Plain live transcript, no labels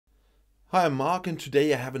Hi, I'm Marc, and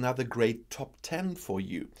today I have another great top 10 for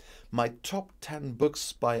you. My top 10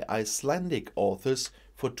 books by Icelandic authors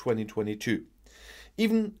for 2022.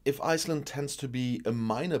 Even if Iceland tends to be a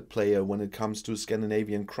minor player when it comes to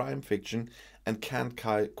Scandinavian crime fiction and can't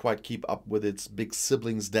quite keep up with its big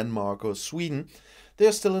siblings Denmark or Sweden, there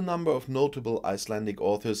are still a number of notable Icelandic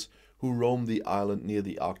authors who roam the island near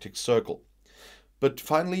the Arctic Circle. But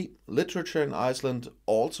finally, literature in Iceland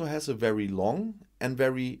also has a very long and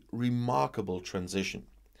very remarkable transition.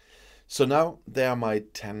 So now they are my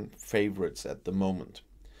 10 favorites at the moment.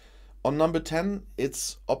 On number 10,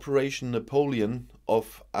 it's Operation Napoleon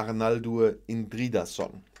of Arnaldur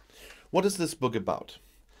Indridason. What is this book about?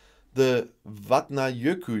 The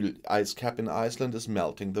Vatnajökull ice cap in Iceland is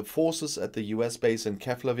melting. The forces at the US base in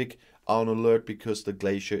Keflavik are on alert because the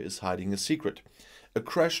glacier is hiding a secret. A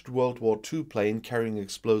crashed World War II plane carrying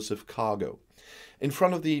explosive cargo. In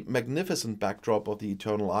front of the magnificent backdrop of the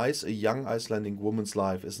eternal ice, a young Icelandic woman's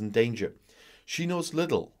life is in danger. She knows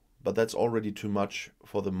little, but that's already too much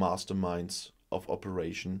for the masterminds of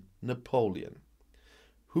Operation Napoleon.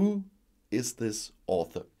 Who is this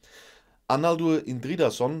author? Arnaldur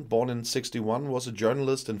Indridason, born in 1961, was a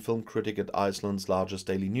journalist and film critic at Iceland's largest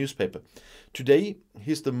daily newspaper. Today,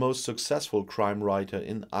 he's the most successful crime writer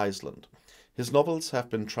in Iceland. His novels have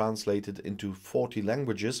been translated into 40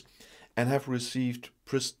 languages and have received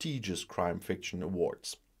prestigious crime fiction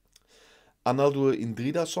awards. Arnaldur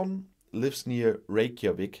Indridason lives near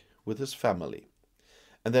Reykjavik with his family.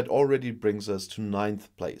 And that already brings us to 9th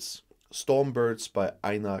place, Stormbirds by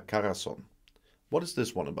Einar Kárason. What is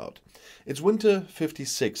this one about? It's winter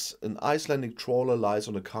 56. An Icelandic trawler lies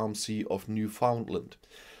on a calm sea of Newfoundland.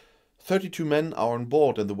 32 men are on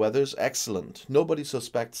board and the weather is excellent. Nobody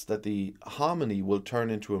suspects that the Harmony will turn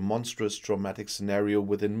into a monstrous traumatic scenario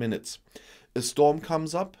within minutes. A storm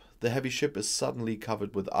comes up, the heavy ship is suddenly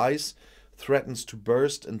covered with ice, threatens to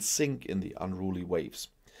burst and sink in the unruly waves.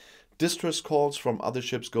 Distress calls from other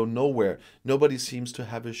ships go nowhere. Nobody seems to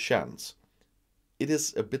have a chance. It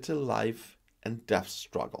is a bitter life and death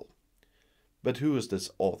struggle. But who is this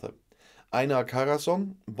author? Einar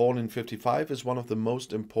Kárason, born in 1955, is one of the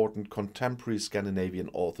most important contemporary Scandinavian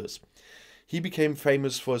authors. He became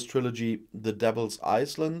famous for his trilogy The Devil's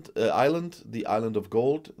Island, The Island of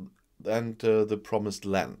Gold, and The Promised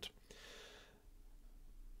Land.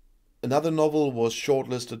 Another novel was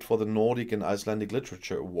shortlisted for the Nordic and Icelandic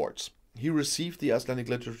Literature Awards. He received the Icelandic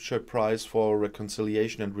Literature Prize for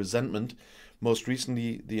Reconciliation and Resentment, most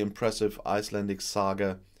recently the impressive Icelandic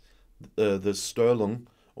saga The Sturlung,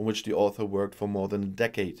 on which the author worked for more than a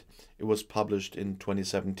decade. It was published in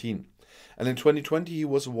 2017. And in 2020 he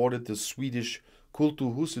was awarded the Swedish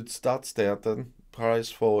Kulturhuset Stadsteatern Prize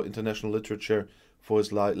for International Literature for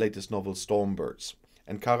his latest novel Stormbirds.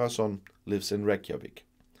 And Kárason lives in Reykjavik.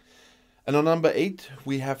 And on number 8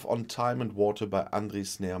 we have On Time and Water by Andri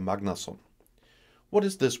Snaer Magnason. What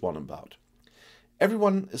is this one about?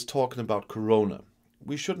 Everyone is talking about Corona.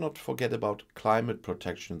 We should not forget about climate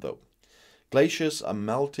protection though. Glaciers are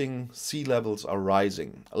melting, sea levels are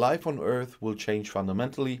rising. Life on Earth will change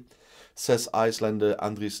fundamentally, says Icelander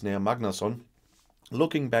Andri Snaer Magnason,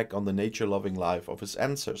 looking back on the nature-loving life of his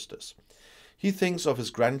ancestors. He thinks of his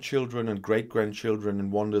grandchildren and great-grandchildren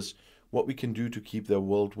and wonders what we can do to keep their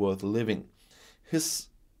world worth living. His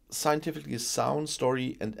scientifically sound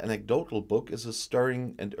story and anecdotal book is a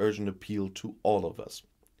stirring and urgent appeal to all of us.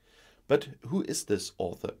 But who is this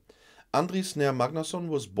author? Andri Snaer Magnason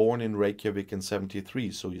was born in Reykjavik in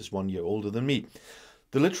 1973, so he's 1 year older than me.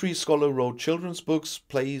 The literary scholar wrote children's books,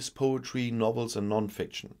 plays, poetry, novels and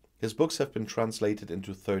non-fiction. His books have been translated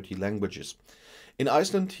into 30 languages. In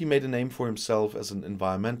Iceland he made a name for himself as an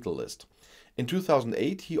environmentalist. In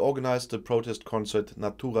 2008 he organized the protest concert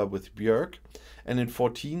Natura with Björk, and in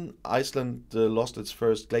 2014 Iceland lost its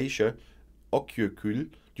first glacier, Ökjökull,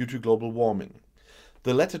 due to global warming.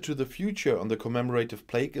 The Letter to the Future on the commemorative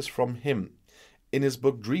plaque is from him. In his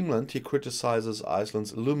book Dreamland he criticizes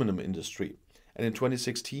Iceland's aluminum industry, and in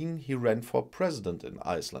 2016 he ran for president in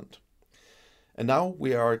Iceland. And now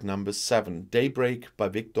we are at number 7, Daybreak by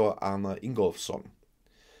Viktor Arnar Ingólfsson.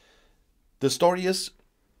 The story is,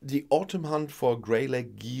 the autumn hunt for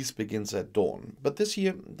grey-legged geese begins at dawn, but this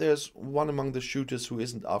year there's one among the shooters who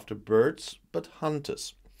isn't after birds, but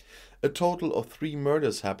hunters. A total of 3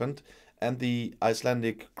 murders happened, and the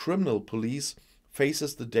Icelandic criminal police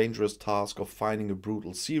faces the dangerous task of finding a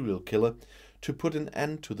brutal serial killer to put an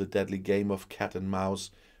end to the deadly game of cat and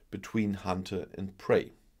mouse between hunter and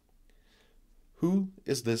prey. Who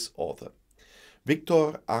is this author?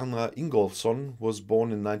 Viktor Arnar Ingólfsson was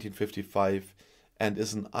born in 1955 and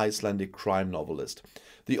is an Icelandic crime novelist.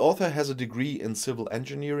 The author has a degree in civil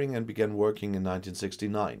engineering and began working in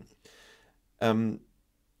 1969.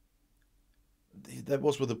 That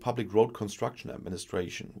was with the Public Road Construction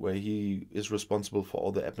Administration, where he is responsible for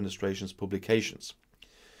all the administration's publications.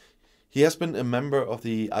 He has been a member of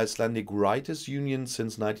the Icelandic Writers' Union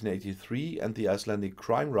since 1983 and the Icelandic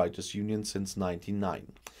Crime Writers' Union since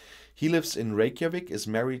 1999. He lives in Reykjavik, is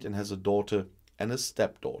married and has a daughter and a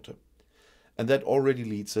stepdaughter. And that already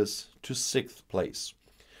leads us to 6th place.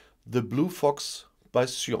 The Blue Fox by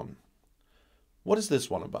Sjón. What is this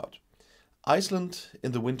one about? Iceland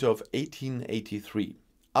in the winter of 1883.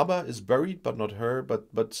 Abba is buried, but not her,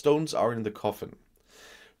 but stones are in the coffin.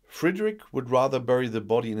 Frederick would rather bury the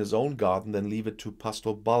body in his own garden than leave it to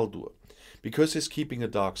Pastor Baldur, because he's keeping a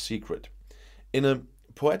dark secret. In a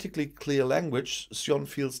poetically clear language, Sjón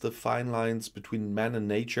feels the fine lines between man and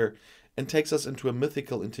nature and takes us into a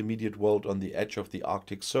mythical intermediate world on the edge of the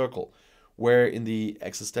Arctic Circle, where in the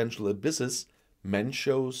existential abysses, man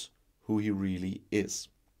shows who he really is.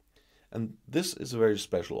 And this is a very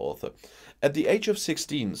special author. At the age of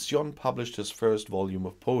 16, Sjón published his first volume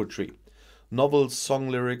of poetry. Novels, song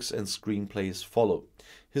lyrics and screenplays follow.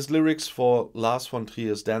 His lyrics for Lars von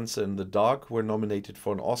Trier's Dancer in the Dark were nominated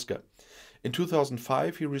for an Oscar. In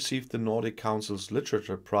 2005, he received the Nordic Council's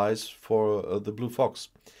Literature Prize for The Blue Fox.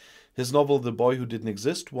 His novel The Boy Who Didn't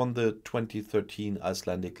Exist won the 2013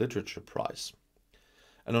 Icelandic Literature Prize.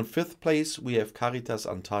 And on 5th place, we have Karitas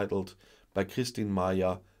Untitled by Kristín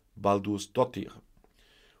Marja Baldursdóttir.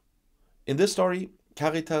 In this story,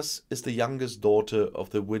 Karitas is the youngest daughter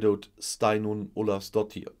of the widowed Steinunn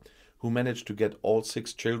Ólafsdóttir, who managed to get all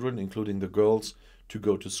 6 children, including the girls, to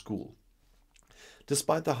go to school.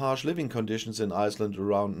 Despite the harsh living conditions in Iceland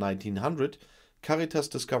around 1900, Karitas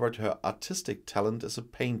discovered her artistic talent as a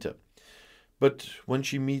painter. But when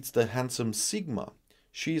she meets the handsome Sigmar,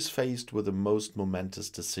 she is faced with the most momentous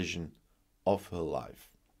decision of her life.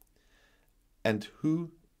 And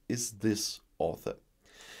who is this author?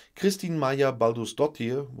 Kristín Marja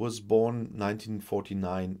Baldursdóttir was born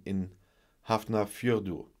 1949 in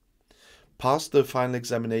Hafnarfjörður. Passed the final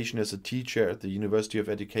examination as a teacher at the University of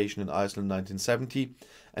Education in Iceland in 1970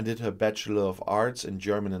 and did her Bachelor of Arts in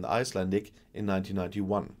German and Icelandic in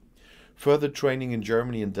 1991. Further training in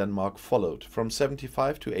Germany and Denmark followed. From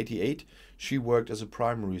 75 to 88, she worked as a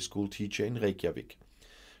primary school teacher in Reykjavik.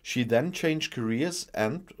 She then changed careers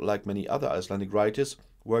and, like many other Icelandic writers,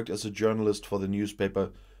 worked as a journalist for the newspaper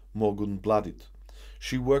Morgunblaðið.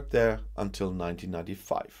 She worked there until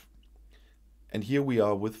 1995. And here we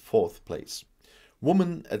are with 4th place.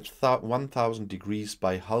 Woman at 1000 Degrees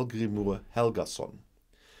by Hallgrímur Helgason.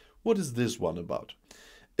 What is this one about?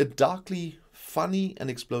 A darkly funny and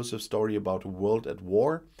explosive story about a world at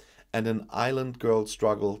war and an island girl's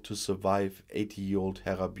struggle to survive 80-year-old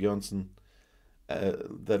Hera Björnsson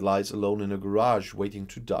that lies alone in a garage waiting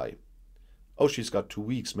to die. Oh, she's got 2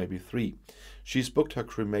 weeks, maybe 3. She's booked her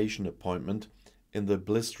cremation appointment in the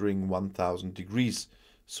blistering 1000 degrees,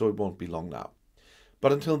 so it won't be long now.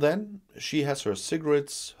 But until then, she has her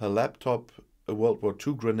cigarettes, her laptop, a World War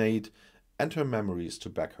II grenade, and her memories to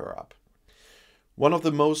back her up. One of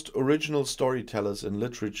the most original storytellers in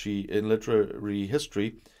literary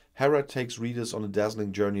history, Hera takes readers on a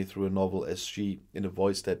dazzling journey through a novel as she, in a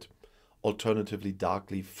voice that alternatively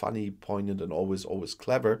darkly funny, poignant, and always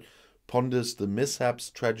clever, ponders the mishaps,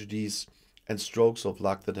 tragedies, and strokes of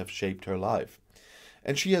luck that have shaped her life.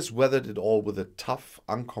 And she has weathered it all with a tough,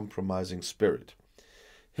 uncompromising spirit.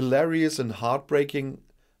 Hilarious and heartbreaking,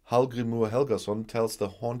 Hallgrímur Helgason tells the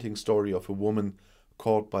haunting story of a woman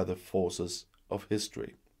caught by the forces of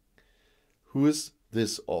history. Who is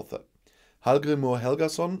this author? Hallgrímur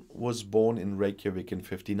Helgason was born in Reykjavik in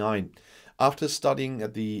 1959. After studying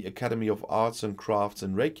at the Academy of Arts and Crafts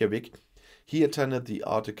in Reykjavik, he attended the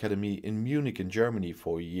Art Academy in Munich in Germany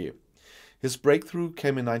for a year. His breakthrough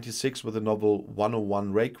came in 1996 with the novel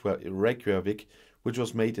 101 Reykjavik, which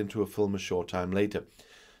was made into a film a short time later.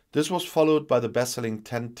 This was followed by the best-selling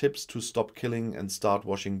 10 Tips to Stop Killing and Start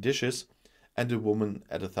Washing Dishes and A Woman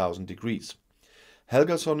at 1000 Degrees.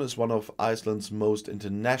 Helgason is one of Iceland's most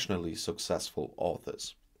internationally successful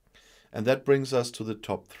authors. And that brings us to the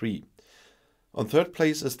top 3. On 3rd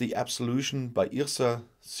place is The Absolution by Yrsa,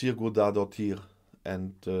 Sigurdardottir,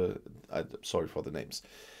 and sorry for the names.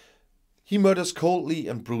 He murders coldly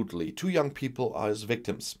and brutally. 2 young people are his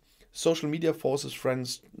victims. Social media forces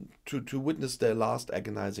friends to witness their last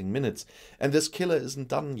agonizing minutes, and this killer isn't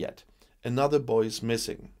done yet. Another boy is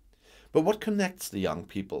missing. But what connects the young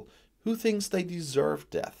people? Who thinks they deserve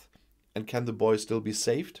death? And can the boy still be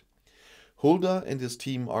saved? Halldór and his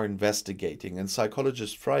team are investigating, and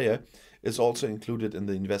psychologist Freyja is also included in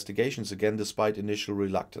the investigations again despite initial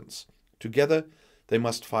reluctance. Together, they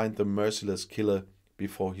must find the merciless killer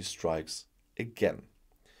before he strikes again.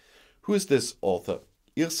 Who is this author?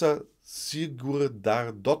 Yrsa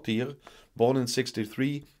Sigurdardottir, born in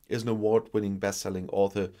 1963, is an award-winning best-selling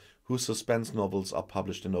author whose suspense novels are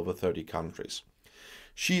published in over 30 countries.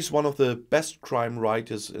 She is one of the best crime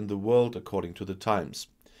writers in the world according to the Times.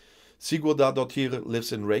 Sigurdardottir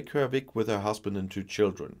lives in Reykjavik with her husband and 2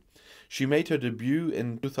 children. She made her debut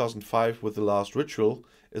in 2005 with The Last Ritual,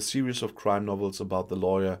 a series of crime novels about the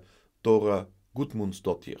lawyer Dóra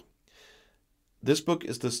Gudmundsdóttir. This book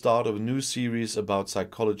is the start of a new series about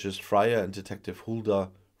psychologist Freyja and detective Halldór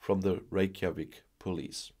from the Reykjavik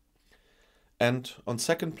police. And on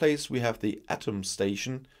second place we have The Atom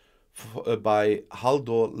Station by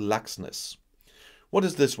Halldór Laxness. What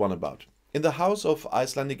is this one about? In the house of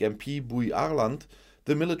Icelandic MP Bui Arland,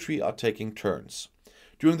 the military are taking turns.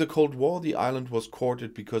 During the Cold War, the island was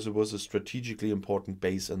courted because it was a strategically important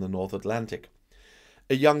base in the North Atlantic.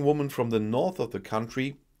 A young woman from the north of the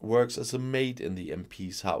country works as a maid in the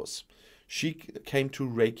MP's house. She came to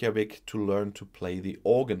Reykjavik to learn to play the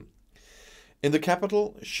organ. In the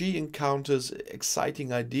capital, she encounters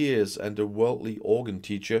exciting ideas and a worldly organ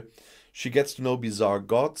teacher. She gets to know bizarre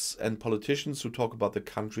gods and politicians who talk about the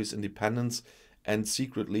country's independence and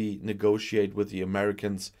secretly negotiate with the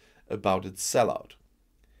Americans about its sellout.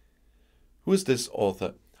 Who is this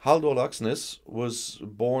author? Halldór Laxness was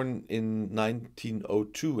born in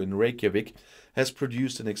 1902 in Reykjavik, has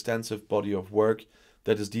produced an extensive body of work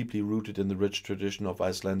that is deeply rooted in the rich tradition of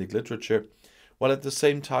Icelandic literature, while at the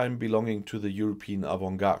same time belonging to the European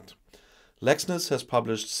avant-garde. Laxness has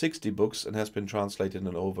published 60 books and has been translated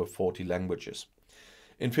in over 40 languages.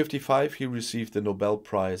 In 1955 he received the Nobel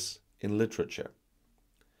Prize in Literature.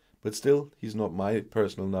 But still, he's not my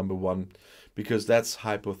personal number one, because that's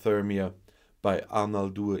Hypothermia by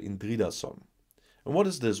Arnaldur Indridason. And what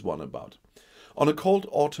is this one about? On a cold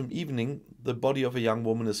autumn evening, the body of a young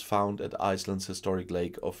woman is found at Iceland's historic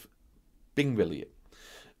lake of Bingvellir.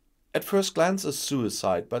 At first glance a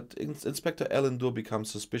suicide, but Inspector Erlendur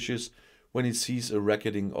becomes suspicious when he sees a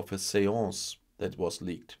recording of a séance that was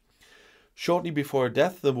leaked. Shortly before her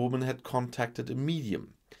death, the woman had contacted a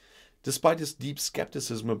medium. Despite his deep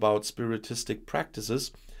skepticism about spiritistic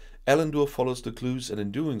practices, Erlendur follows the clues and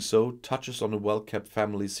in doing so touches on a well-kept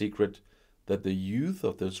family secret that the youth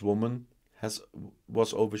of this woman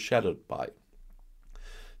was overshadowed by.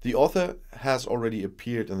 The author has already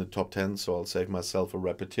appeared in the top 10, so I'll save myself a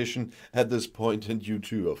repetition at this point, and you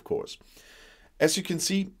too, of course. As you can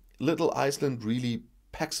see, Little Iceland really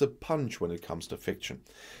packs a punch when it comes to fiction.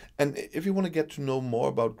 And if you want to get to know more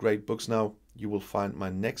about great books now, you will find my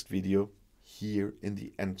next video here in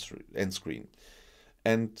the end screen.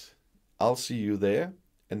 And I'll see you there,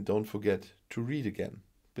 and don't forget to read again.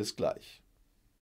 Bis gleich.